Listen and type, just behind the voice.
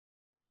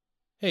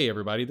Hey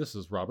everybody, this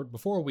is Robert.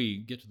 Before we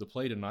get to the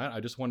play tonight, I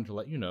just wanted to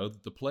let you know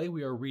that the play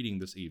we are reading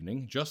this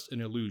evening, Just an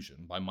Illusion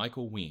by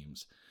Michael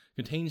Weems,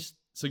 contains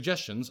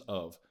suggestions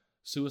of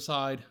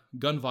suicide,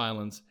 gun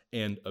violence,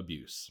 and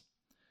abuse.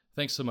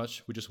 Thanks so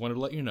much. We just wanted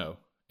to let you know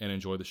and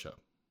enjoy the show.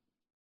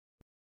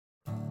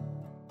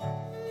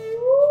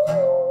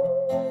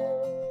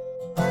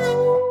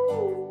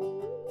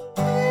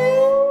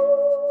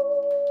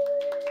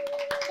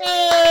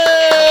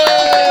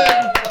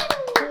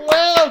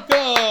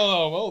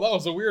 That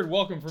was a weird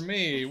welcome for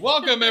me.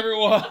 Welcome,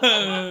 everyone,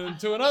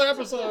 to another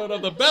episode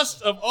of the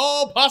Best of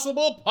All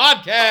Possible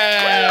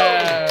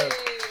podcast.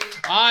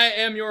 I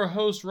am your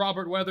host,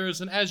 Robert Weathers,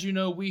 and as you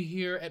know, we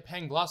here at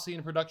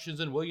Panglossian Productions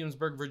in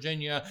Williamsburg,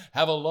 Virginia,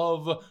 have a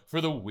love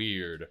for the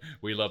weird.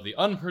 We love the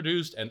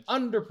unproduced and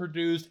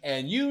underproduced,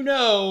 and you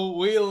know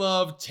we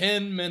love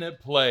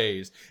 10-minute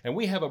plays. And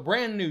we have a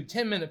brand new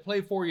 10-minute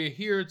play for you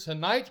here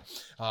tonight,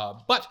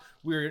 but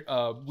we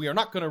are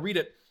not going to read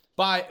it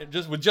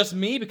with just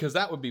me, because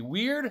that would be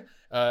weird.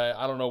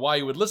 I don't know why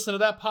you would listen to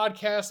that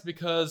podcast,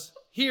 because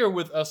here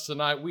with us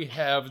tonight we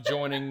have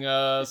joining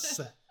us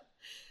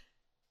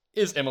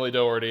is Emily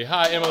Doherty.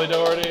 Hi, Emily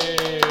Doherty.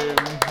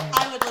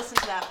 I would listen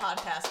to that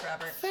podcast,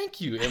 Robert.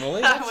 Thank you,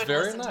 Emily. That's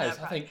very nice.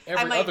 I think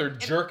every other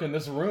jerk in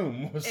this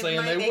room was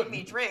saying they wouldn't. It might make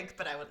me drink,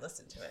 but I would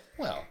listen to it.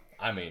 Well,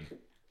 I mean,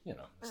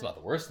 it's not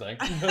the worst thing.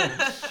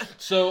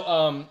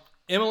 So,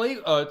 Emily,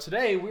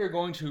 today we are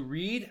going to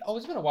read... Oh,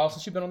 it's been a while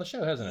since you've been on the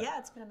show, hasn't it? Yeah,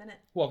 it's been a minute.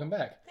 Welcome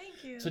back.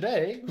 Thank you.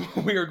 Today,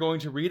 we are going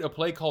to read a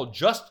play called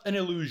Just an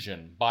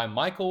Illusion by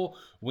Michael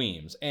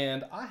Weems.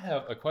 And I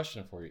have a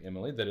question for you,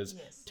 Emily, that is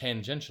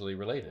tangentially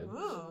related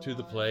to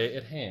the play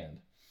at hand.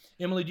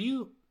 Emily, do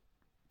you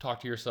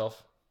talk to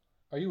yourself?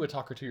 Are you a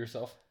talker to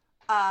yourself?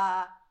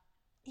 Yeah,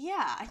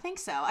 I think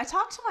so. I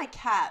talk to my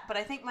cat, but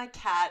I think my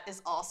cat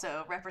is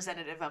also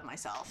representative of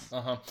myself.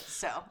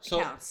 So it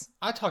counts.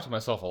 I talk to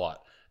myself a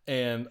lot.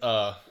 And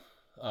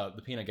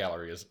the peanut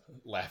gallery is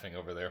laughing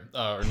over there,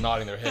 or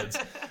nodding their heads.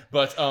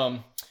 But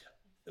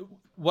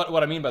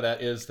what I mean by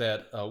that is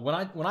that when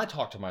I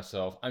talk to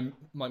myself,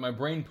 my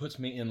brain puts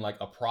me in like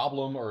a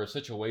problem or a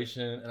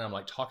situation, and I'm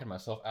like talking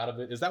myself out of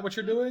it. Is that what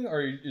you're doing,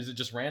 or is it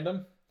just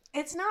random?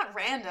 It's not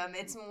random.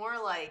 It's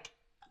more like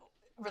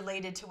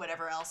related to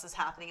whatever else is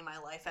happening in my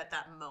life at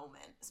that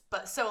moment.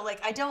 But so like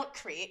I don't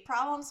create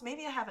problems.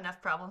 Maybe I have enough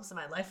problems in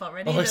my life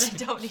already that I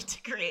don't need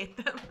to create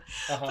them.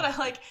 But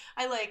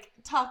I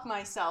talk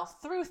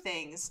myself through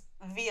things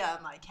via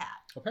my cat.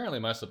 Apparently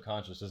my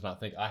subconscious does not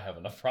think I have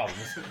enough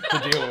problems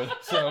to deal with.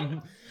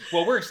 So,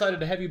 well, we're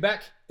excited to have you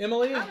back,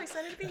 Emily. I'm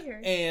excited to be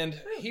here.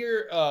 And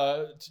here,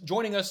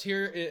 joining us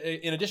here,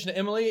 in addition to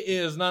Emily,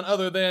 is none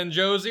other than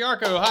Joe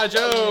Ziarko. Hi,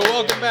 Joe.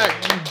 Welcome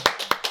back.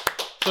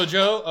 So,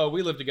 Joe,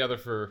 we lived together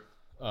for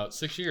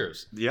 6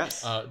 years.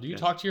 Yes. Do you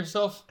talk to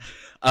yourself?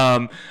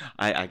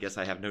 I guess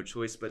I have no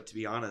choice but to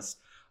be honest.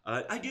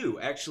 I do.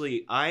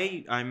 Actually,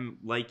 I'm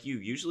like you.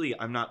 Usually,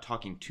 I'm not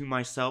talking to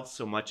myself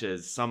so much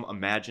as some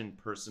imagined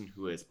person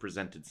who has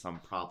presented some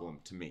problem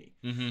to me.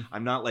 Mm-hmm.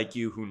 I'm not like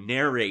you who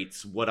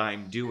narrates what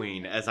I'm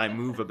doing as I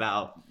move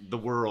about the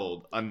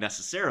world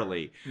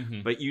unnecessarily.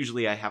 Mm-hmm. But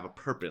usually, I have a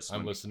purpose.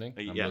 I'm listening.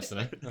 Yes.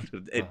 Listening.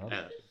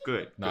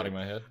 Good. Nodding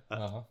my head.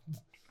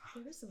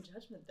 There's some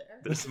judgment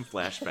there. There's some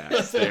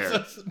flashbacks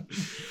there.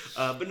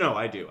 But no,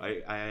 I do.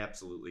 I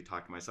absolutely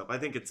talk to myself. I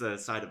think it's a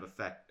side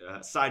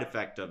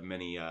effect of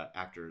many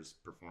actors,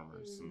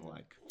 performers, and the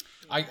like.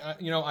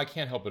 I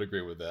can't help but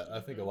agree with that.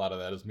 I think a lot of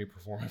that is me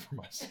performing for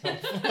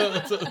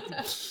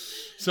myself.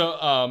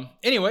 So,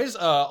 anyways,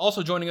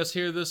 also joining us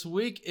here this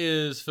week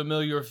is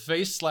familiar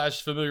face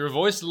 / familiar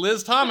voice,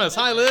 Liz Thomas.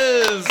 Hi,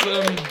 Liz.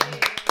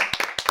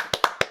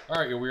 All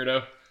right, you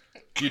weirdo.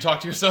 Do you talk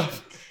to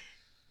yourself?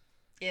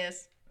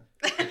 Yes.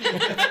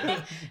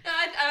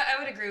 I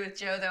would agree with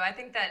Joe, though. I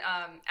think that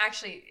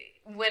actually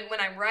when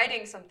I'm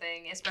writing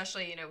something,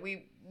 especially,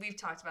 we've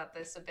talked about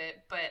this a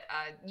bit, but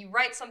you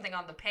write something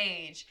on the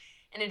page,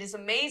 and it is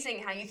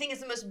amazing how you think it's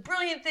the most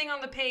brilliant thing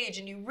on the page,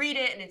 and you read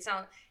it, and it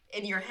sounds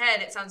in your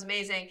head, it sounds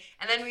amazing,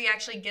 and then when you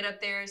actually get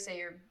up there,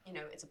 say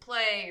it's a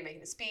play, you're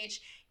making a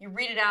speech, you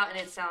read it out, and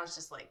it sounds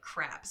just like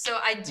crap. So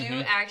I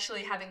do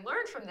actually, having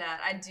learned from that,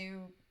 I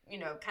do,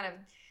 kind of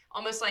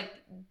almost like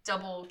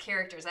double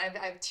characters. I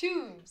have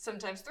 2,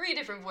 sometimes 3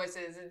 different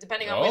voices,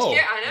 depending on which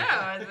character.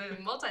 I know,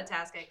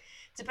 multitasking,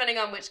 depending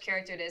on which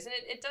character it is, and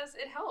it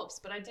helps.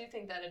 But I do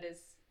think that it is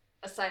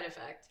a side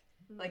effect,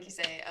 like you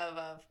say,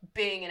 of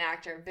being an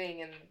actor,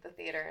 being in the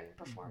theater and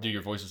performing. Do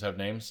your voices have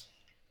names?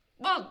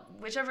 Well,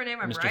 whichever name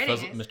I'm writing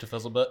is. Mr.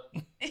 Fuzzlebutt?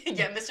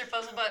 Yeah, Mr.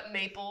 Fuzzlebutt,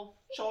 Maple.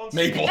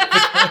 Maple.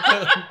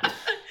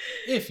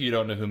 If you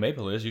don't know who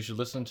Maple is, you should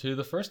listen to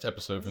the first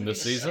episode from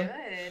this season.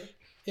 Should.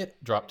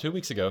 It dropped 2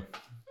 weeks ago.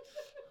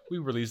 We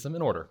released them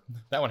in order.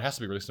 That one has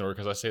to be released in order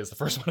because I say it's the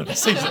first one of the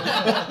season.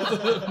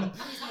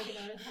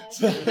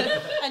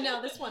 And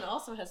now this one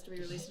also has to be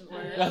released in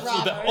order.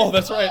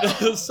 That's right.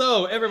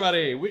 So,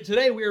 everybody,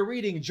 today we are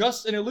reading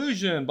Just an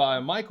Illusion by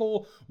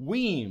Michael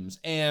Weems.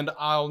 And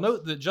I'll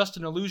note that Just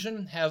an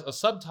Illusion has a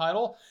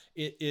subtitle.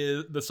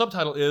 The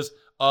subtitle is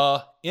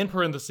in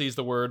parentheses,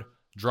 the word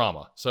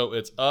drama. So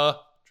it's a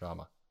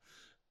drama.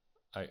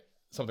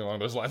 Something along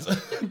those lines. That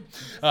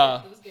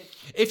was good.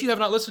 If you have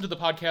not listened to the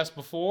podcast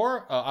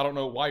before, I don't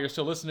know why you're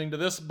still listening to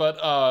this,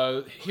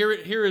 but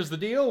here is the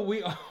deal.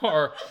 We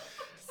are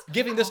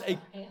giving this a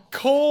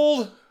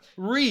cold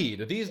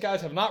read. These guys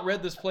have not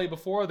read this play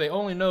before. They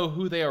only know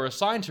who they are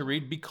assigned to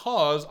read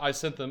because I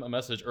sent them a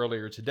message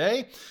earlier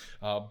today.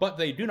 But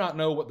they do not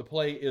know what the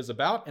play is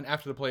about. And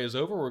after the play is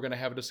over, we're going to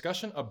have a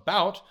discussion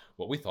about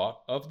what we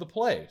thought of the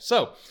play.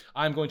 So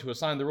I'm going to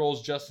assign the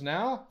roles just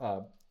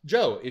now.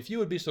 Joe, if you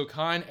would be so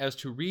kind as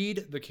to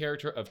read the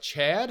character of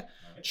Chad.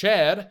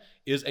 Chad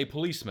is a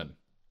policeman.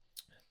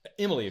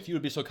 Emily, if you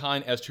would be so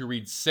kind as to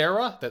read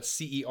Sarah, that's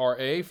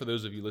C-E-R-A, for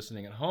those of you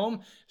listening at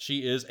home.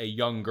 She is a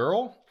young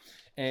girl.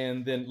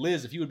 And then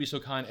Liz, if you would be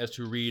so kind as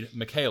to read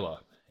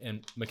Michaela.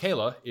 And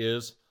Michaela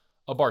is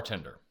a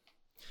bartender.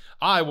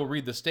 I will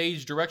read the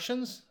stage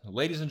directions.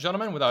 Ladies and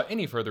gentlemen, without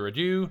any further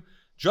ado,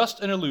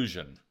 Just an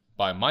Illusion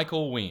by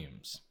Michael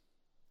Weems.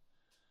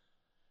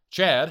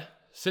 Chad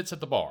sits at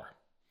the bar.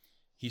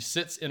 He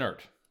sits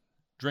inert,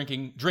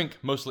 drink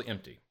mostly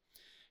empty.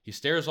 He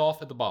stares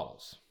off at the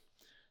bottles.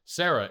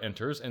 Sarah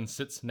enters and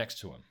sits next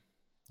to him.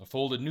 A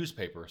folded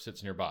newspaper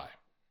sits nearby.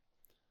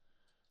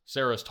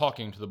 Sarah is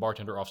talking to the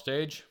bartender off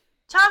stage.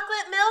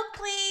 Chocolate milk,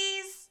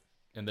 please.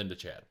 And then to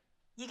Chad.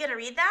 You gonna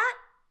read that?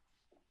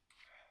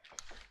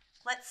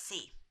 Let's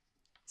see.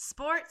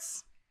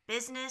 Sports,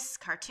 business,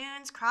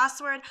 cartoons,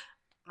 crossword.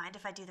 Mind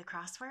if I do the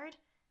crossword?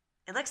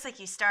 It looks like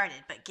you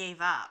started but gave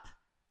up.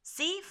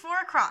 C, 4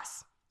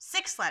 across.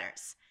 6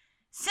 letters.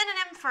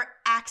 Synonym for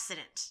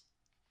accident.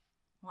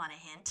 Want a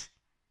hint?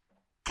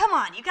 Come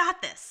on, you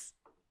got this.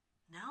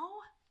 No?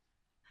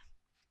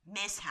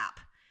 Mishap.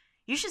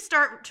 You should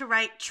start to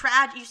write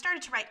you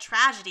started to write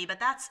tragedy, but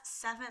that's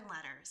 7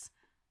 letters.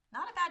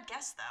 Not a bad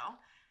guess, though.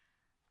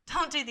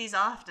 Don't do these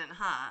often,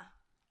 huh?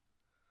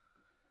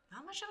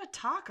 Not much of a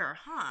talker,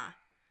 huh?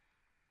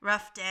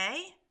 Rough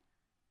day?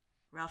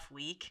 Rough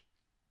week?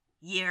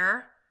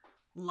 Year?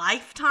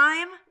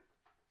 Lifetime?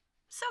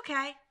 It's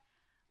okay.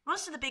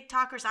 Most of the big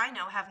talkers I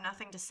know have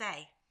nothing to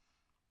say.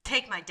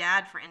 Take my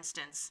dad, for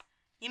instance.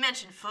 You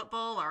mention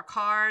football or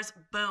cars,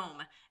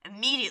 boom.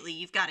 Immediately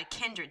you've got a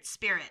kindred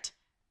spirit.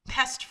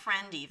 Best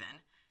friend,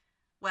 even.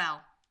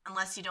 Well,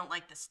 unless you don't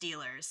like the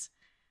Steelers.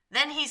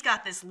 Then he's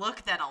got this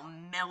look that'll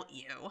melt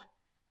you.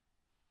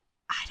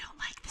 I don't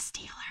like the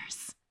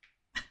Steelers.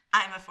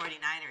 I'm a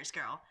 49ers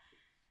girl.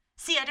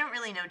 See, I don't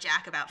really know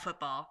jack about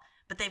football,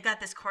 but they've got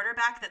this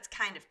quarterback that's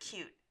kind of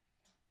cute.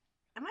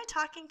 Am I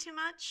talking too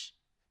much?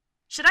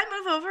 Should I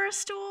move over a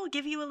stool,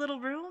 give you a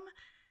little room?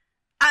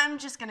 I'm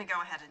just going to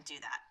go ahead and do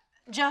that,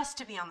 just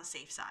to be on the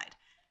safe side.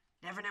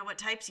 Never know what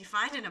types you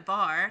find in a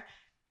bar.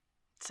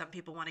 Some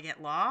people want to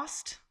get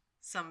lost,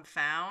 some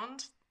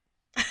found.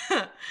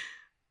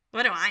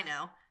 What do I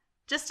know?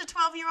 Just a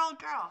 12-year-old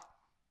girl.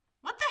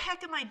 What the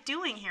heck am I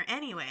doing here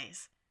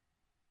anyways?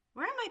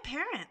 Where are my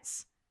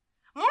parents?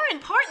 More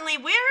importantly,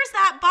 where is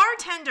that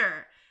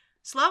bartender?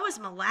 Slow as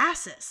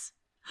molasses.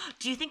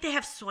 Do you think they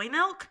have soy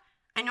milk?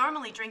 I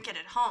normally drink it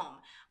at home,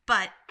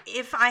 but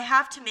if I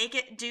have to make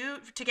it do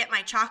to get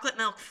my chocolate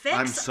milk fix...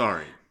 I'm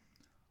sorry.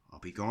 I'll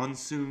be gone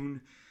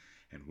soon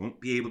and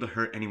won't be able to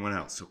hurt anyone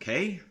else,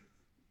 okay?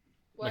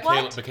 What?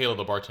 Michaela,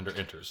 the bartender,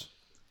 enters.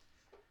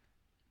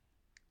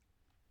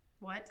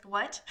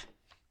 What?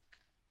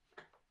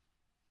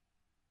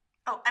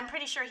 Oh, I'm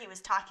pretty sure he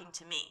was talking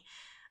to me.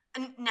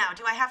 Now,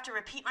 do I have to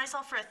repeat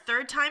myself for a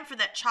 3rd time for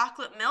that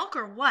chocolate milk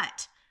or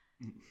what?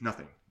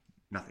 Nothing.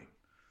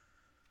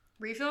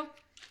 Refill?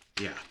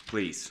 Yeah,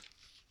 please.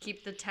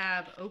 Keep the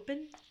tab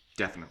open.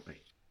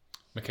 Definitely.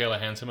 Michaela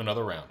hands him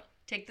another round.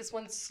 Take this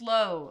one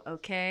slow,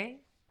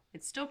 okay?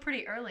 It's still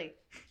pretty early.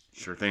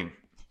 Sure thing.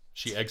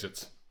 She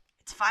exits.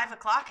 It's 5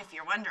 o'clock if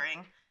you're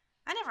wondering.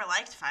 I never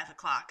liked 5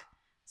 o'clock.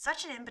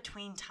 Such an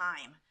in-between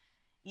time.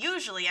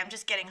 Usually I'm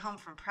just getting home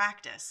from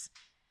practice.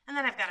 And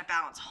then I've got to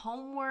balance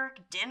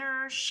homework,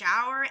 dinner,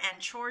 shower,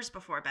 and chores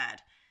before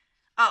bed.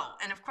 Oh,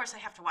 and of course I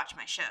have to watch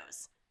my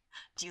shows.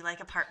 Do you like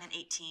Apartment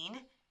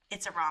 18?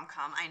 It's a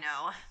rom-com, I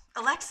know.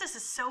 Alexis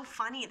is so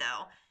funny,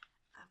 though.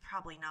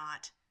 Probably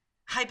not.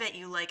 I bet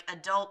you like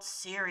adult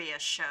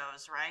serious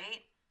shows, right?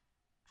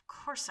 Of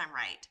course I'm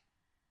right.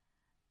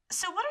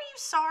 So what are you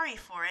sorry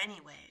for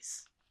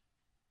anyways?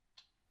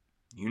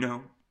 You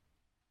know.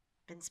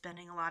 Been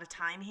spending a lot of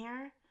time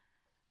here?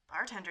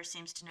 Bartender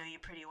seems to know you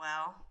pretty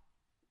well.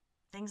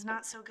 Things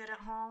not so good at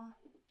home?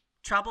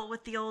 Trouble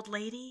with the old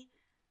lady?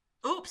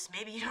 Oops,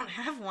 maybe you don't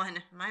have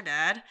one. My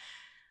bad.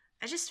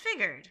 I just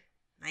figured.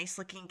 Nice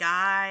looking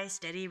guy,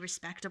 steady,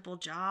 respectable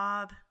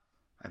job.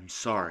 I'm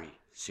sorry,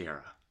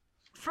 Sierra.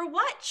 For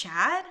what,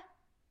 Chad?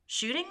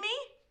 Shooting me?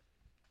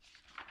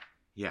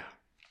 Yeah.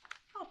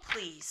 Oh,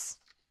 please.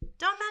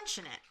 Don't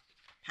mention it.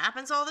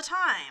 Happens all the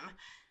time.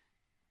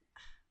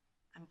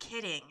 I'm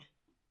kidding.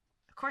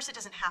 Of course it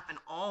doesn't happen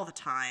all the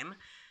time.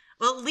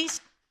 Well, at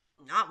least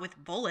not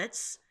with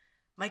bullets.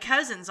 My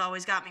cousin's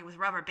always got me with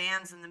rubber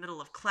bands in the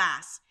middle of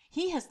class.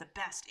 He has the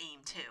best aim,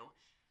 too.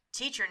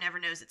 Teacher never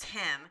knows it's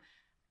him.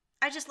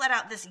 I just let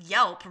out this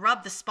yelp,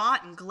 rubbed the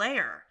spot, and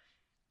glare.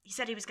 He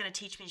said he was going to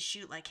teach me to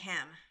shoot like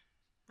him.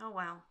 Oh,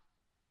 well.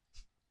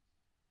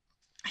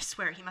 I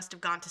swear he must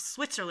have gone to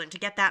Switzerland to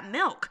get that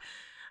milk.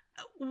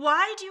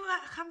 Why do you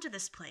come to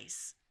this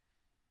place?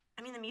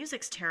 I mean, the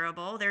music's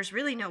terrible. There's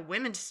really no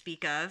women to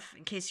speak of,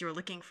 in case you were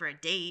looking for a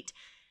date.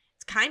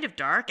 It's kind of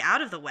dark,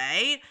 out of the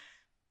way.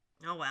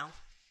 Oh, well.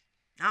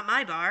 Not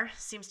my bar.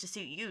 Seems to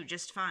suit you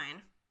just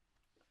fine.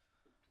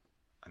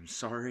 I'm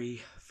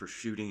sorry for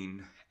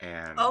shooting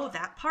and... Oh,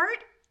 that part?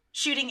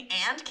 Shooting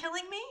and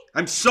killing me?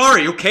 I'm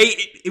sorry, okay?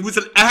 It was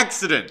an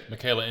accident!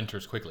 Michaela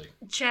enters quickly.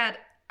 Chad,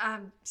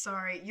 I'm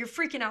sorry. You're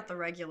freaking out the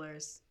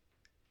regulars.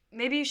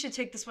 Maybe you should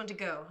take this one to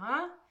go,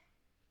 huh?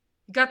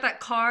 You got that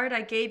card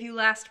I gave you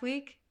last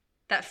week?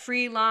 That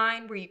free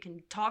line where you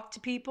can talk to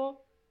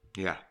people?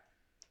 Yeah.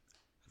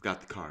 I've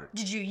got the card.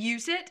 Did you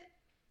use it?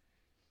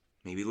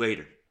 Maybe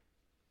later.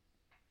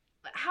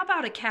 How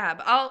about a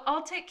cab?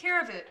 I'll take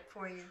care of it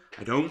for you.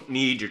 I don't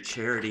need your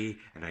charity,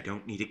 and I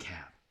don't need a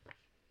cab.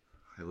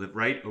 I live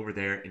right over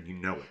there, and you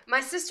know it. My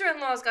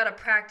sister-in-law's got a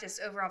practice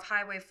over off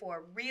Highway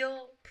 4.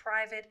 Real,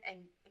 private, and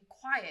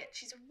quiet.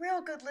 She's a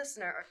real good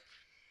listener.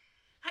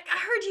 I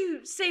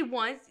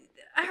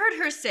heard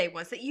her say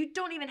once that you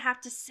don't even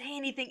have to say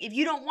anything if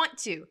you don't want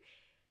to.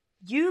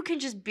 You can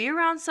just be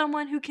around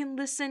someone who can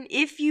listen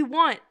if you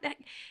want.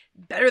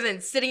 Better than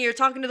sitting here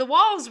talking to the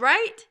walls,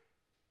 right?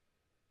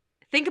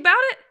 Think about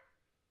it?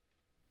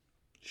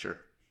 Sure.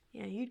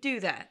 Yeah, you do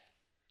that.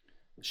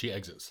 She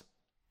exits.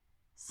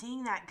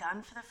 Seeing that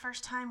gun for the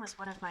first time was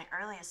one of my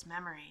earliest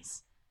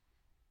memories.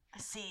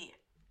 See,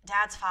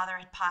 Dad's father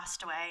had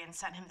passed away and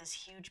sent him this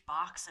huge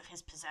box of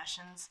his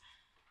possessions.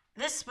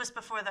 This was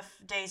before the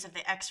days of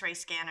the X-ray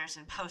scanners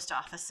and post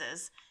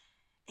offices.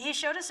 He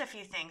showed us a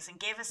few things and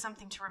gave us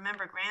something to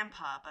remember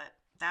Grandpa, but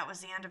that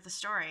was the end of the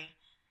story.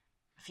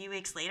 A few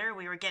weeks later,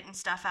 we were getting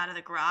stuff out of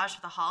the garage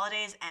for the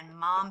holidays, and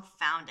Mom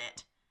found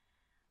it.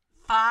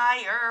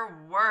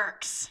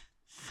 Fireworks.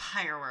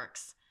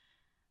 Fireworks.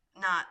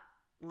 Not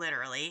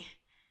literally.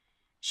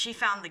 She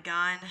found the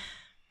gun.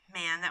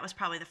 Man, that was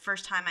probably the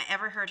first time I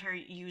ever heard her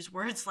use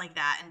words like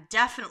that, and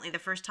definitely the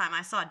first time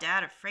I saw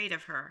Dad afraid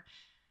of her.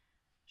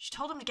 She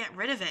told him to get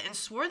rid of it and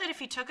swore that if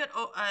he took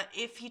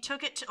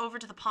it over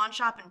to the pawn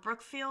shop in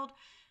Brookfield,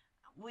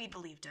 we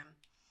believed him.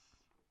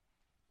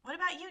 What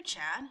about you,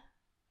 Chad?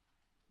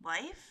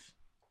 Wife?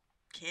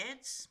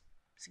 Kids?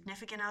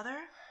 Significant other?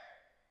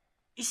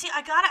 You see,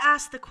 I gotta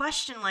ask the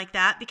question like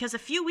that because a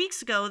few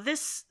weeks ago,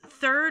 this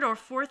third or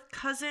fourth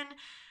cousin,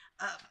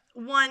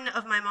 one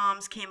of my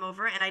moms came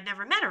over and I'd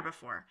never met her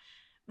before.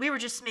 We were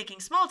just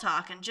making small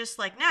talk, and just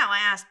like now, I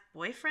asked,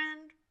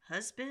 boyfriend,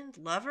 husband,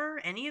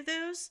 lover, any of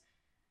those?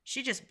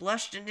 She just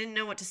blushed and didn't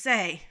know what to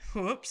say.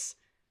 Whoops.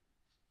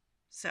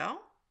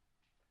 So?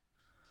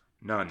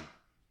 None.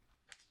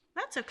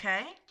 That's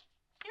okay.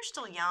 You're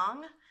still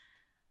young.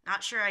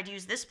 Not sure I'd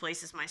use this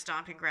place as my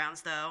stomping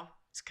grounds, though.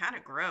 It's kind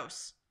of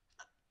gross.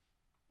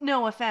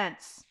 No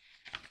offense.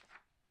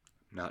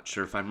 Not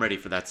sure if I'm ready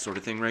for that sort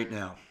of thing right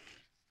now.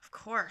 Of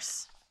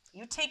course.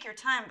 You take your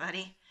time,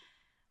 buddy.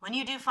 When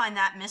you do find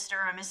that Mr.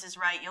 or Mrs.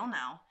 Right, you'll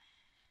know.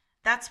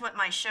 That's what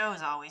my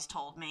show's always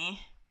told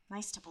me.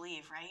 Nice to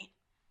believe, right?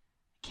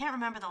 I can't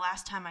remember the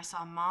last time I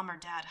saw Mom or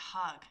Dad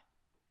hug.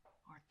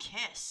 Or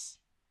kiss.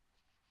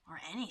 Or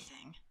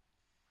anything.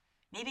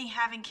 Maybe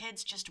having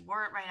kids just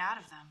wore it right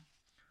out of them.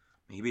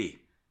 Maybe.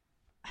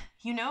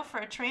 You know, for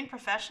a trained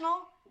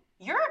professional,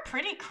 you're a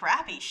pretty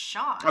crappy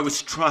shot. I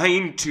was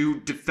trying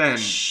to defend.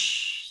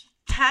 Shh.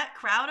 That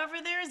crowd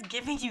over there is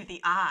giving you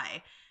the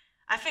eye.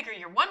 I figure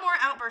you're one more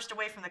outburst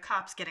away from the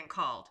cops getting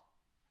called.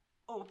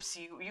 Oops,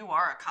 you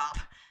are a cop.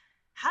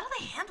 How do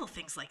they handle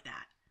things like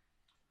that?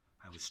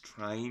 I was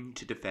trying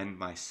to defend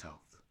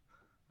myself.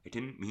 I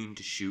didn't mean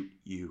to shoot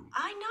you.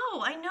 I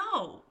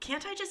know.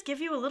 Can't I just give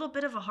you a little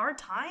bit of a hard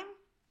time?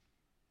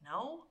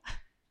 No?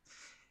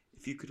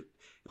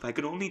 If I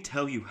could only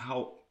tell you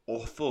how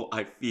awful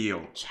I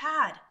feel.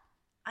 Chad,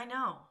 I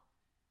know.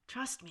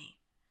 Trust me.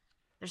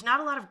 There's not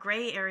a lot of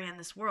gray area in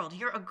this world.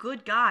 You're a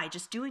good guy,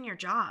 just doing your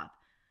job.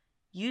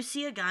 You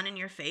see a gun in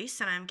your face,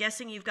 and I'm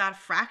guessing you've got a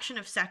fraction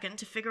of a second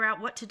to figure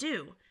out what to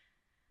do.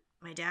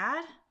 My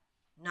dad?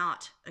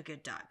 Not a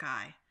good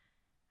guy.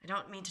 I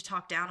don't mean to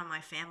talk down on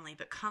my family,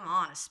 but come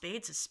on, a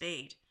spade's a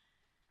spade.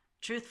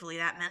 Truthfully,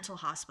 that mental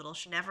hospital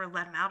should never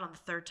let him out on the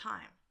third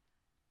time.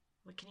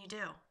 What can you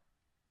do?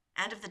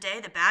 End of the day,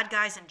 the bad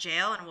guy's in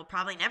jail and will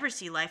probably never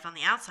see life on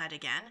the outside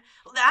again.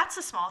 Well, that's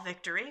a small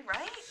victory,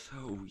 right?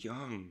 So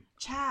young.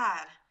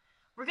 Chad,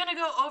 we're gonna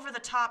go over the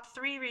top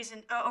three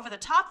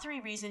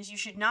reasons you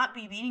should not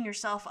be beating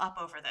yourself up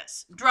over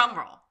this. Drum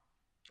roll.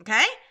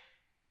 Okay?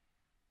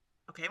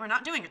 Okay, we're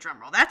not doing a drum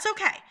roll. That's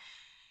okay.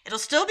 It'll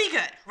still be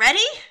good. Ready?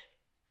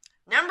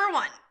 Number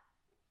 1.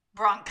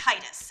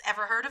 Bronchitis.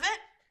 Ever heard of it?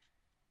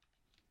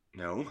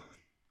 No.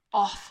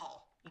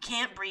 Awful. You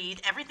can't breathe.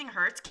 Everything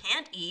hurts.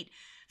 Can't eat.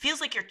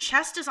 Feels like your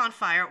chest is on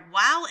fire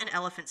while an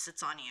elephant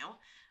sits on you.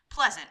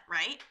 Pleasant,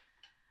 right?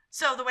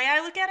 So the way I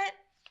look at it,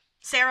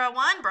 Sarah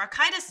 1,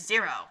 bronchitis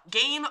 0.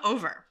 Game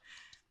over.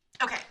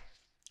 Okay,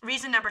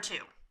 Reason number 2.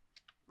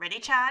 Ready,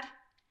 Chad?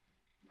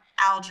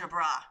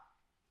 Algebra.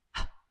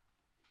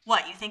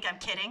 What, you think I'm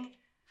kidding?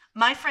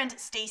 My friend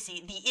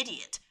Stacy, the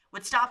idiot,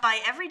 would stop by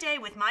every day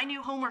with my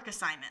new homework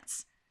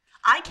assignments.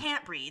 I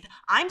can't breathe.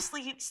 I'm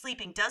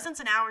sleeping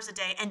dozens of hours a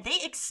day, and they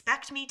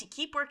expect me to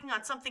keep working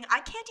on something I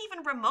can't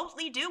even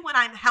remotely do when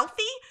I'm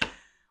healthy?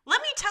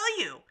 Let me tell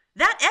you,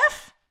 that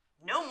F,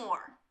 no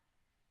more.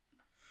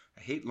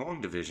 I hate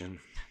long division.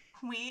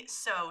 We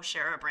so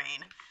share a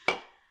brain.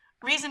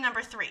 Reason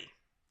number 3.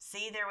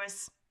 See, there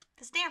was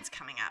this dance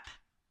coming up.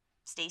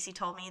 Stacy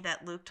told me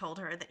that Luke told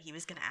her that he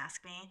was going to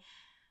ask me.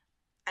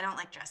 I don't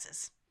like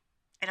dresses.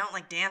 I don't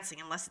like dancing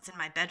unless it's in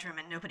my bedroom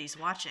and nobody's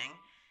watching.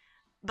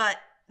 But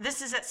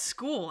this is at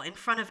school in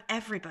front of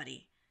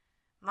everybody.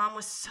 Mom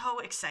was so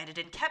excited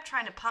and kept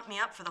trying to pump me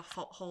up for the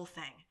whole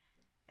thing.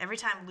 Every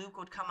time Luke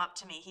would come up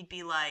to me, he'd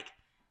be like,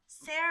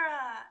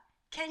 Sarah,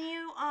 can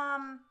you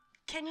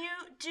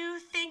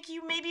think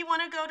you maybe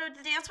want to go to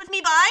the dance with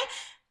me? Bye?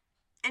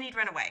 And he'd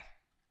run away.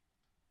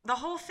 The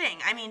whole thing,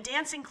 I mean,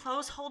 dancing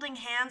close, holding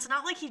hands,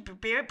 not like he'd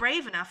be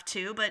brave enough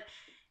to, but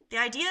the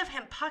idea of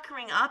him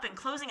puckering up and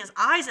closing his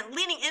eyes and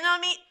leaning in on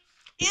me,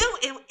 ew,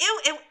 ew, ew,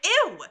 ew,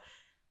 ew.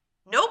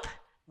 Nope,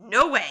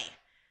 no way.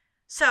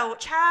 So,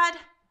 Chad,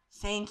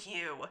 thank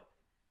you.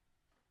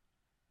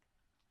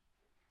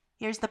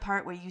 Here's the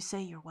part where you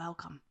say you're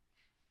welcome.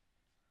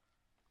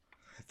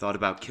 I thought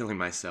about killing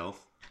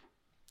myself.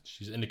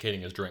 She's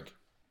indicating his drink.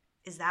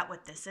 Is that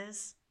what this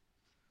is?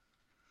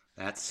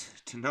 That's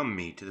to numb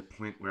me to the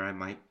point where I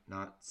might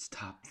not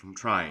stop from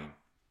trying.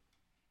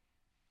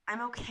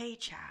 I'm okay,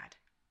 Chad.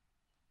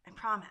 I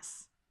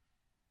promise.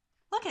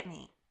 Look at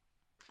me.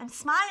 I'm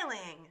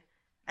smiling.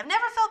 I've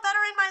never felt better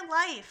in my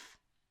life.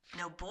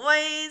 No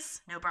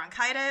boys, no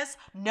bronchitis,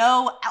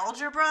 no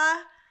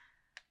algebra.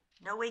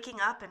 No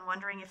waking up and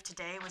wondering if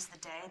today was the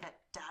day that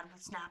Dad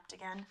was snapped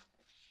again.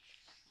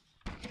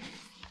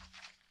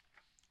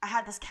 I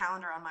had this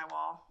calendar on my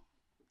wall.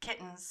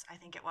 Kittens, I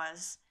think it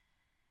was.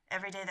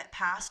 Every day that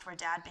passed where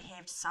Dad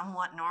behaved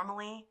somewhat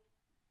normally,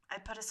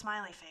 I'd put a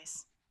smiley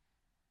face.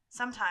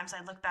 Sometimes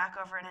I'd look back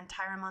over an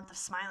entire month of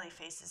smiley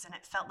faces and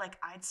it felt like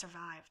I'd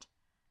survived.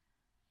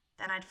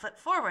 Then I'd flip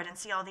forward and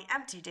see all the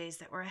empty days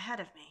that were ahead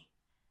of me.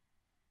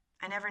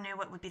 I never knew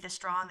what would be the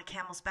straw on the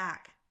camel's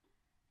back.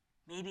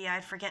 Maybe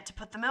I'd forget to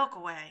put the milk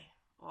away,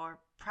 or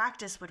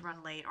practice would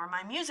run late, or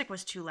my music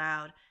was too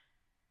loud.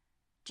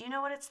 Do you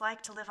know what it's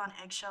like to live on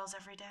eggshells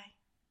every day?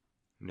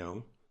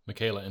 No.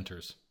 Michaela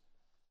enters.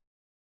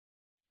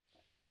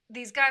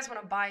 These guys want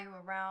to buy you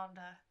around.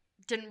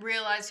 Didn't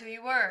realize who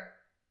you were.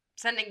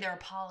 Sending their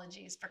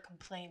apologies for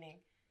complaining.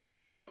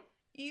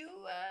 You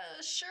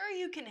sure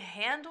you can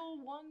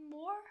handle one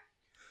more?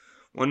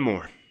 One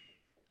more.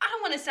 I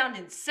don't want to sound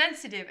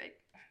insensitive.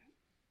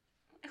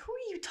 Who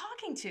are you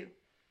talking to?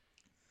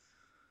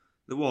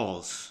 The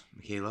walls,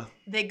 Michaela.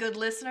 They good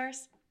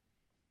listeners?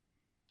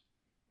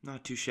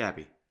 Not too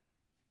shabby.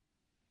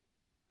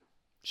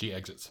 She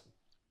exits.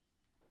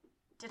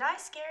 Did I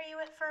scare you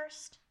at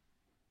first?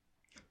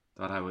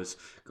 Thought I was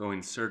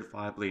going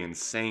certifiably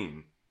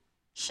insane.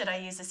 Should I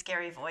use a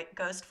scary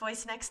ghost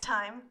voice next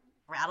time?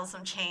 Rattle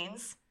some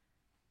chains?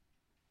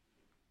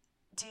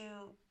 Do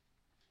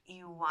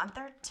you want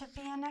there to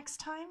be a next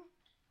time?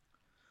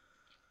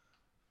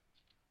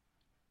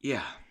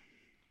 Yeah.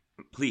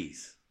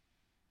 Please.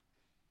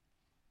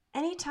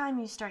 Anytime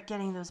you start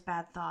getting those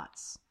bad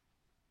thoughts,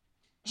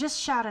 just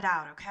shout it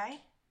out,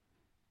 okay?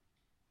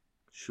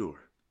 Sure.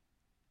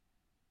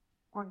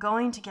 We're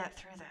going to get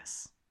through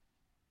this.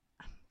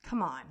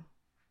 Come on.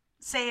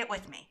 Say it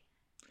with me.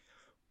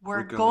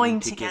 We're going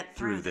to get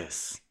through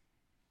this.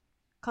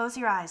 Close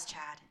your eyes,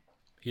 Chad.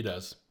 He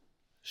does.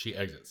 She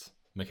exits.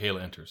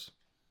 Michaela enters.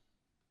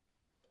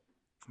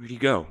 Where'd he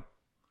go?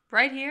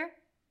 Right here,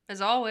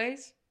 as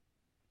always.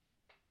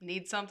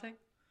 Need something?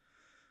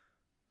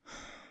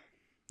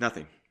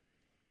 Nothing.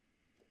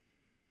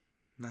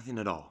 Nothing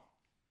at all.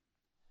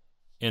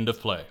 End of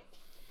play.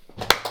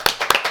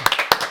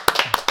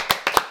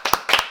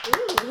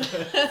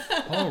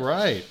 All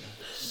right.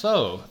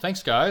 So,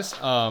 thanks, guys.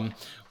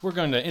 We're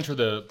going to enter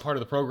the part of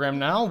the program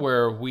now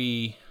where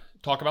we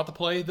talk about the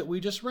play that we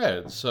just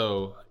read.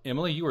 So,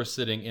 Emily, you are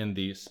sitting in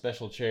the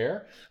special chair,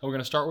 and we're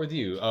going to start with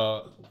you.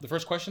 The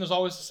first question is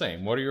always the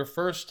same. What are your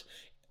first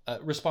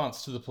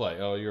response to the play?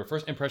 Your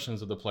first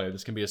impressions of the play?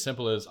 This can be as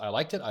simple as, I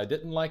liked it, I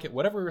didn't like it,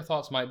 whatever your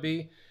thoughts might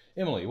be.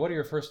 Emily, what are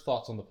your first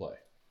thoughts on the play?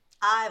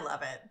 I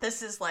love it.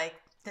 This is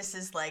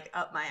like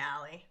up my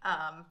alley.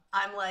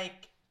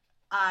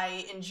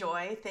 I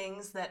enjoy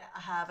things that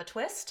have a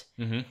twist,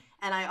 and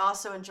I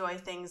also enjoy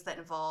things that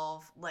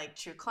involve like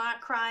true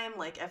crime,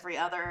 like every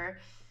other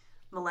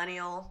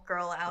millennial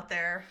girl out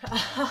there.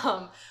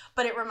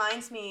 But it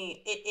reminds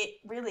me, it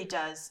really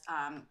does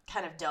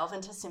kind of delve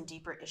into some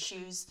deeper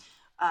issues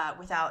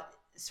without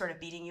sort of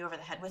beating you over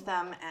the head with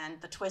them, and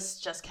the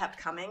twists just kept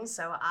coming.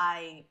 So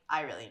I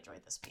really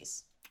enjoyed this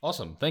piece.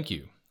 Awesome, thank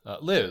you.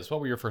 Liz, what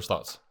were your first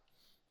thoughts?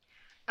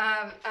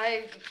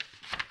 I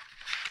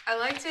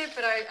liked it,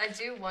 but I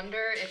do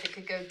wonder if it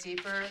could go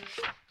deeper.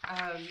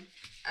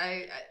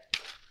 I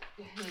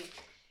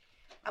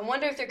I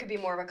wonder if there could be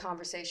more of a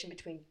conversation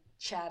between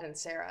Chad and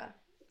Sarah.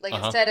 Like,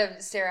 Uh-huh. instead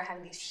of Sarah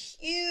having these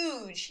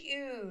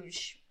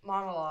huge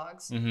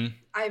monologues,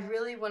 I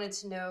really wanted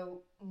to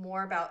know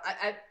more about...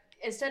 I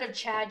instead of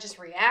Chad just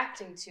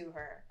reacting to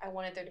her, I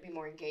wanted there to be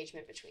more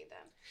engagement between them.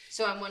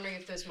 So I'm wondering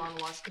if those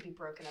monologues could be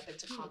broken up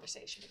into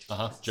conversation between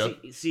them. Joe?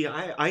 See,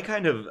 I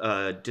kind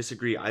of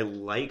disagree. I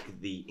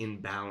like the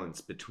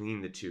imbalance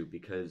between the two,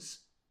 because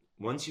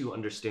once you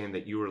understand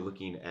that you are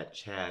looking at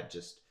Chad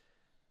just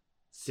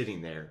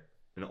sitting there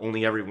and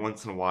only every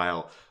once in a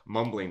while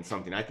mumbling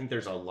something, I think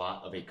there's a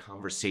lot of a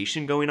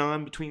conversation going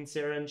on between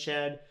Sarah and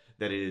Chad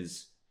that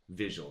is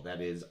visual, that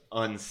is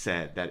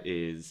unsaid, that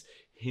is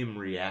him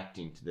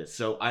reacting to this.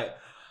 So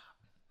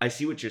I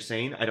see what you're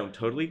saying. I don't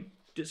totally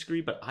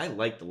disagree, but I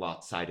like the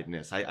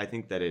lopsidedness. I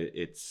think that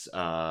it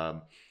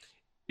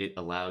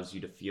allows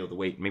you to feel the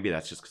weight. Maybe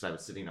that's just because I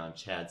was sitting on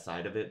Chad's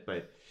side of it,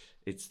 but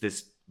it's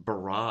this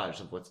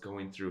barrage of what's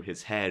going through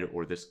his head,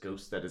 or this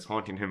ghost that is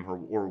haunting him,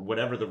 or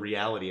whatever the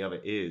reality of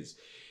it is.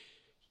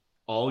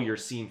 All you're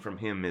seeing from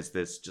him is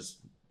this just,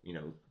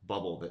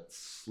 bubble that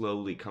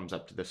slowly comes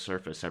up to the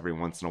surface every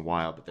once in a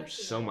while, but there's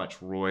so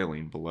much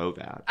roiling below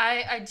that.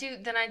 I do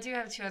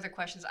have two other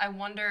questions. I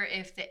wonder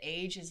if the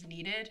age is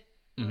needed.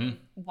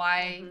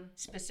 Why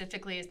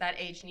specifically is that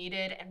age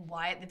needed, and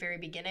why at the very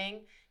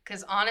beginning?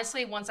 Because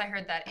honestly, once I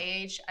heard that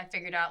age, I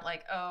figured out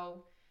like,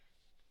 oh,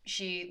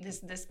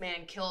 this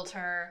man killed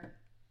her.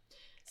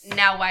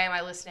 Now why am I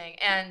listening?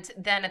 And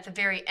then at the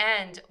very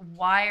end,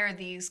 why are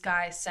these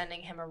guys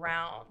sending him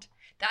around?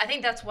 I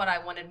think that's what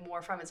I wanted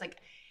more from. It's like,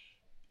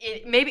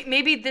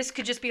 maybe this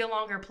could just be a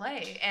longer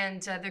play,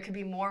 and there could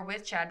be more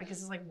with Chad, because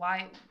it's like,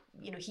 why,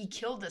 he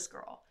killed this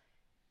girl,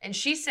 and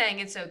she's saying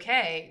it's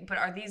okay, but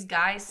are these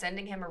guys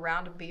sending him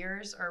around to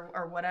beers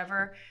or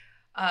whatever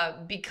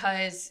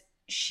because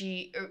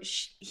he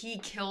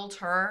killed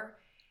her,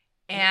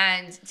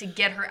 and to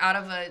get her out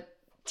of a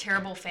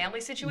terrible family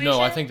situation? No,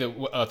 I think the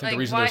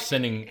reason they're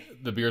sending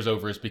the beers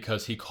over is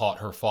because he caught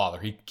her father.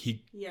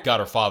 He got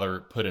her father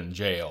put in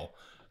jail.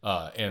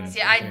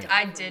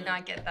 I did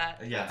not get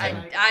that. Yeah,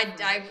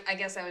 I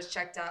guess I was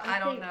checked out. I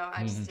don't know.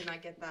 I just did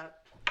not get that.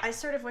 I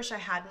sort of wish I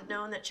hadn't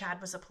known that Chad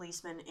was a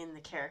policeman in the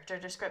character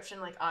description.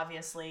 Like,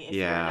 obviously, if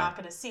you're not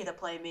going to see the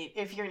play,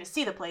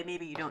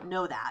 maybe you don't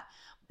know that.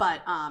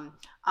 But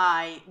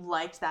I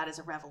liked that as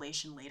a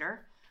revelation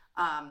later.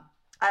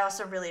 I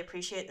also really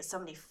appreciate that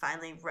somebody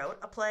finally wrote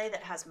a play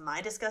that has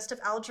my disgust of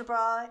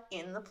algebra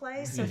in the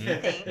play. So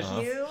thank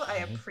you.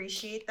 I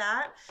appreciate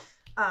that.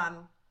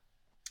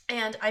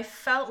 And I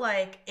felt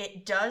like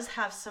it does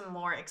have some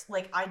more,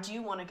 I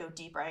do want to go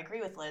deeper. I agree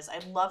with Liz.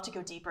 I'd love to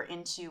go deeper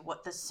into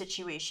what the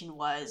situation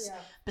was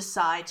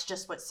besides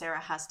just what Sarah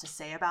has to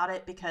say about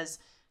it, because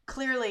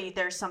clearly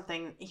there's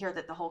something here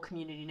that the whole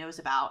community knows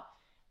about,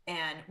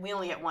 and we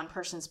only get one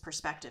person's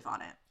perspective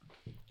on it.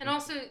 And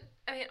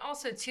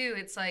also too,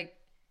 it's like,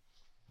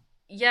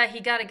 yeah, he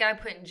got a guy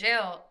put in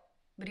jail,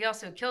 but he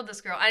also killed this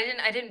girl.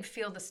 I didn't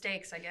feel the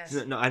stakes, I guess.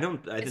 No, I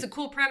don't. It's a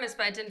cool premise,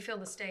 but I didn't feel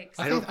the stakes.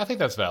 I think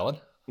that's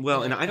valid.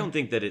 Well, and I don't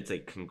think that it's a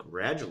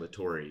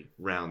congratulatory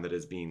round that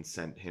is being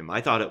sent him.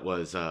 I thought it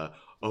was,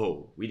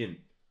 we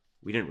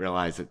didn't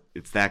realize that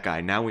it's that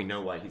guy. Now we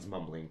know why he's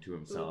mumbling to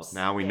himself. Oops.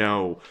 Now we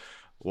know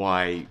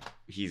why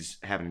he's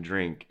having a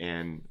drink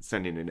and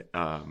sending it.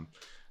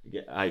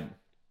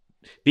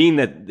 Being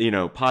that,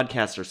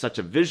 podcasts are such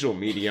a visual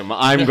medium,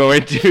 I'm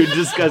going to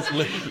discuss.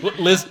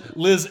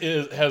 Liz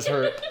has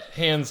her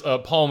hands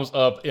up, palms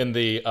up in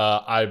the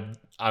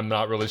I'm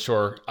not really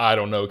sure, I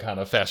don't know kind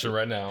of fashion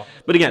right now.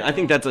 But again, I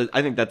think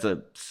that's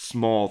a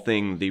small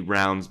thing, the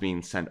rounds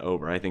being sent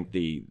over. I think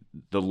the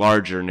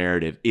larger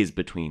narrative is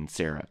between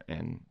Sarah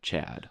and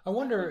Chad. I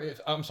wonder if,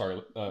 I'm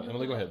sorry,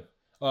 Emily, go ahead.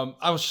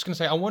 I was just going to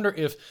say, I wonder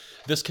if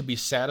this could be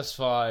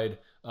satisfied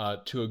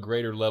to a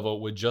greater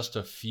level with just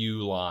a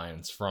few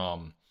lines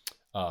from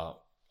Chad.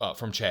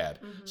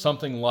 Mm-hmm.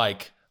 Something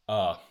like,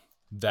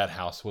 that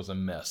house was a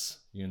mess,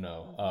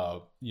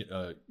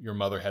 your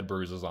mother had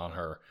bruises on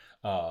her.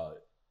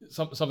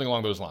 Something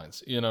along those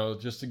lines,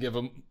 just to give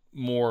them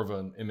more of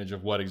an image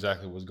of what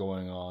exactly was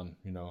going on.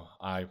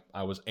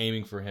 I was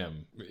aiming for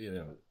him,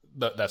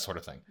 that sort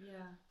of thing.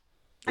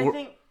 Yeah. I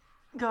think,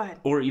 go ahead.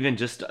 Or even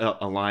just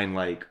a line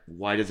like,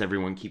 why does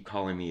everyone keep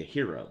calling me a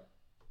hero?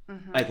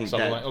 Mm-hmm. I think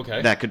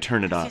that could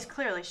turn it up. He's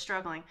clearly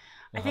struggling.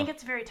 I think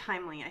it's very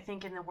timely. I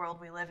think in the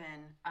world we live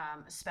in,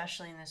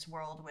 especially in this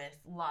world with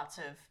lots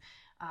of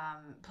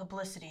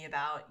publicity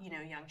about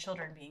young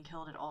children being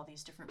killed at all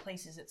these different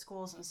places, at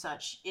schools and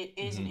such, it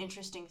is an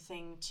interesting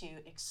thing to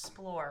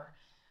explore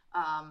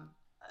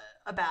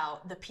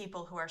about the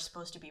people who are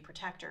supposed to be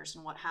protectors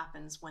and what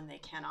happens when they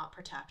cannot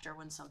protect or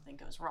when something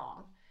goes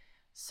wrong.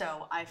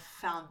 So I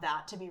found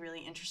that to be really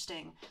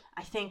interesting.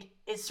 I think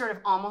it sort of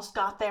almost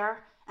got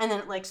there and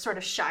then it sort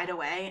of shied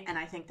away, and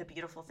I think the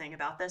beautiful thing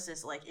about this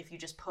is if you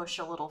just push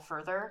a little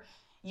further,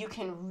 you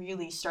can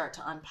really start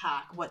to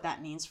unpack what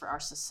that means for our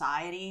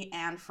society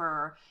and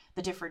for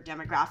the different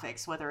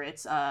demographics, whether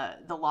it's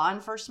the law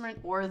enforcement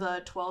or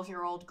the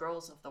 12-year-old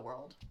girls of the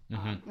world.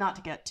 Not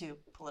to get too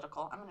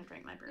political. I'm going to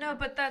drink my beer. No,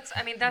 but that's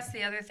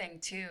the other thing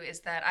too, is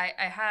that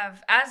I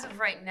have, as of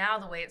right now,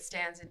 the way it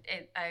stands,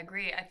 I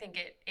agree. I think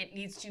it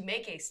needs to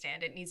make a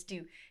stand. It needs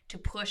to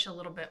push a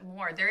little bit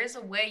more. There is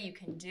a way you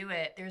can do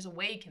it. There's a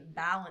way you can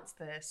balance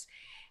this,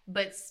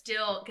 but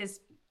still, because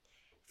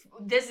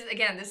this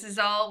is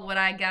all what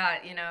I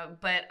got,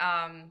 but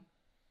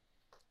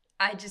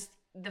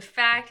the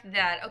fact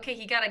that, okay,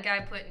 he got a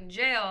guy put in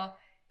jail,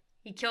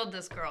 he killed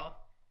this girl,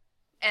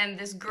 and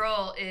this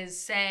girl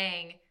is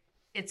saying,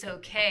 it's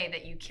okay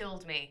that you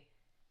killed me.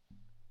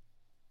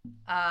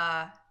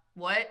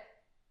 What?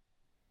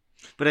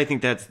 But I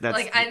think that's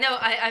like, I know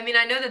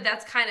that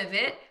that's kind of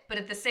it, but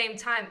at the same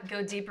time,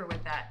 go deeper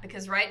with that,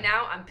 because right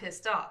now I'm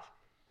pissed off.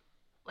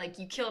 Like,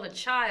 you killed a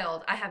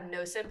child, I have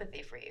no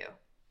sympathy for you.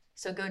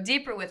 So go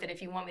deeper with it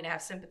if you want me to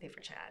have sympathy for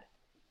Chad.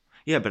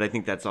 Yeah, but I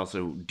think that's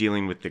also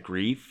dealing with the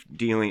grief,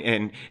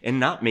 and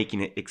not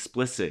making it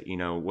explicit,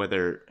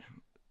 whether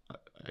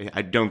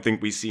I don't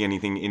think we see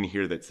anything in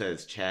here that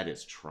says Chad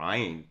is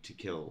trying to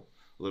kill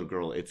a little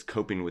girl. It's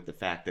coping with the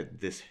fact that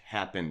this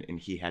happened and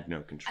he had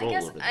no control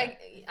over that.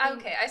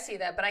 Okay, I see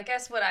that, but I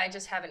guess what I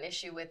just have an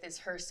issue with is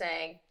her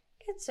saying,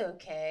 it's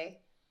okay.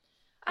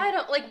 I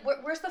don't, like,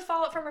 where's the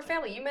fallout from her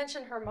family? You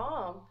mentioned her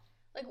mom.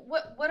 Like,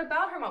 what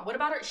about her mom? What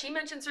about her? She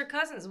mentions her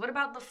cousins. What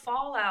about the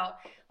fallout?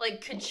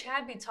 Like, could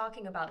Chad be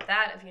talking about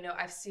that if,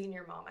 I've seen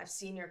your mom, I've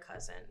seen your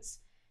cousins.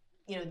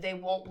 They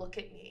won't look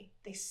at me.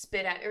 They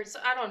spit at, or so,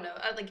 I don't know.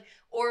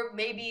 Or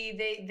maybe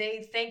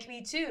they thank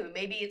me too.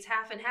 Maybe it's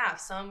half and half.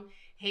 Some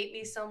hate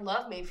me, some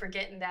love me for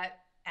getting that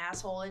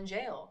asshole in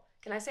jail.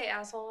 Can I say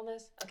asshole on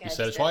this? Okay. You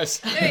said it twice.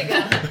 There you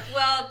go.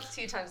 Well,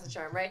 2 times the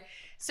charm, right?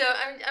 So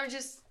I'm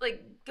just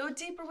like, go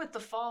deeper with the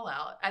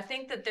fallout. I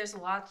think that there's a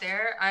lot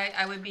there.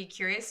 I would be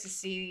curious to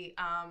see.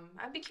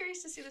 I'd be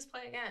curious to see this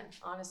play again,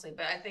 honestly.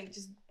 But I think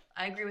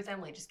I agree with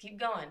Emily. Just keep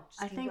going.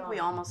 I think we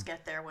almost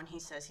get there when he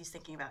says he's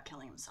thinking about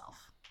killing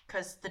himself,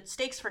 because the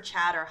stakes for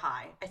Chad are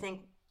high. I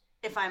think,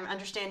 if I'm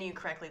understanding you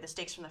correctly, the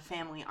stakes from the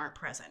family aren't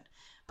present,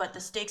 but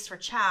the stakes for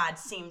Chad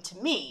seem to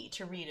me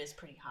to read as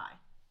pretty high.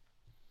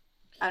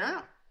 I don't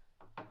know.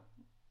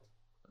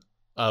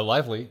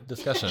 Lively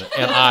discussion,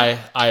 and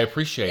I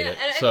appreciate it.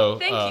 So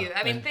thank you.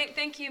 I mean,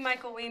 thank you,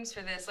 Michael Weems,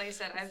 for this. Like I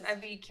said,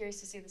 I'd be curious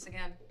to see this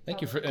again.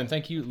 Thank you and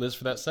thank you, Liz,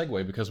 for that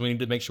segue, because we need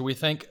to make sure we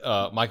thank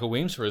Michael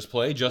Weems for his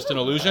play, Just an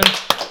Illusion.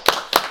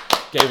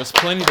 Gave us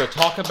plenty to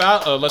talk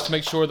about. Let's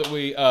make sure that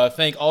we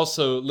thank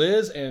also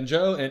Liz and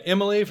Joe and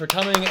Emily for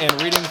coming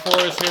and reading for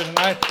us here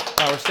tonight.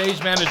 Our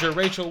stage manager,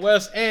 Rachel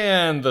West,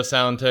 and the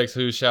sound techs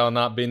who shall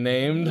not be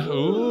named.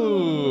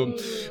 Ooh.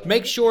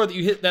 Make sure that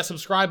you hit that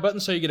subscribe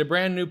button so you get a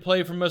brand new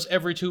play from us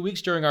every 2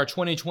 weeks during our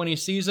 2020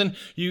 season.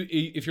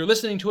 If you're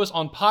listening to us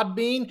on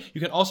Podbean,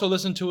 you can also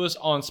listen to us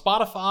on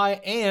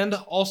Spotify and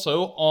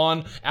also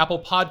on Apple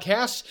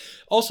Podcasts.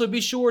 Also,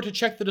 be sure to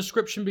check the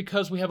description,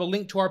 because we have a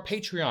link to our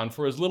Patreon.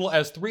 For as little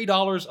as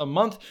 $3 a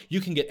month,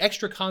 you can get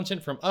extra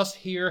content from us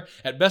here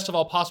at Best of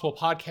All Possible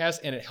Podcast,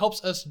 and it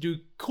helps us do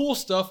cool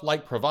stuff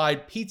like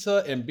provide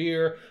pizza and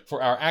beer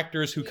for our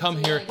actors who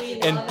come here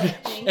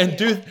and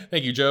do,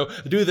 thank you, Joe,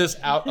 do this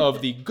out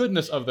of the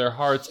goodness of their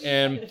hearts.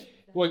 And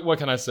what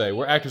can I say?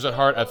 We're actors at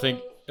heart. I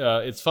think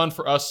it's fun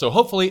for us, so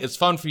hopefully it's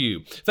fun for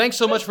you. Thanks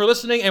so much for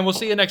listening, and we'll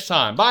see you next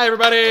time. Bye,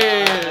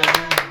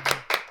 everybody.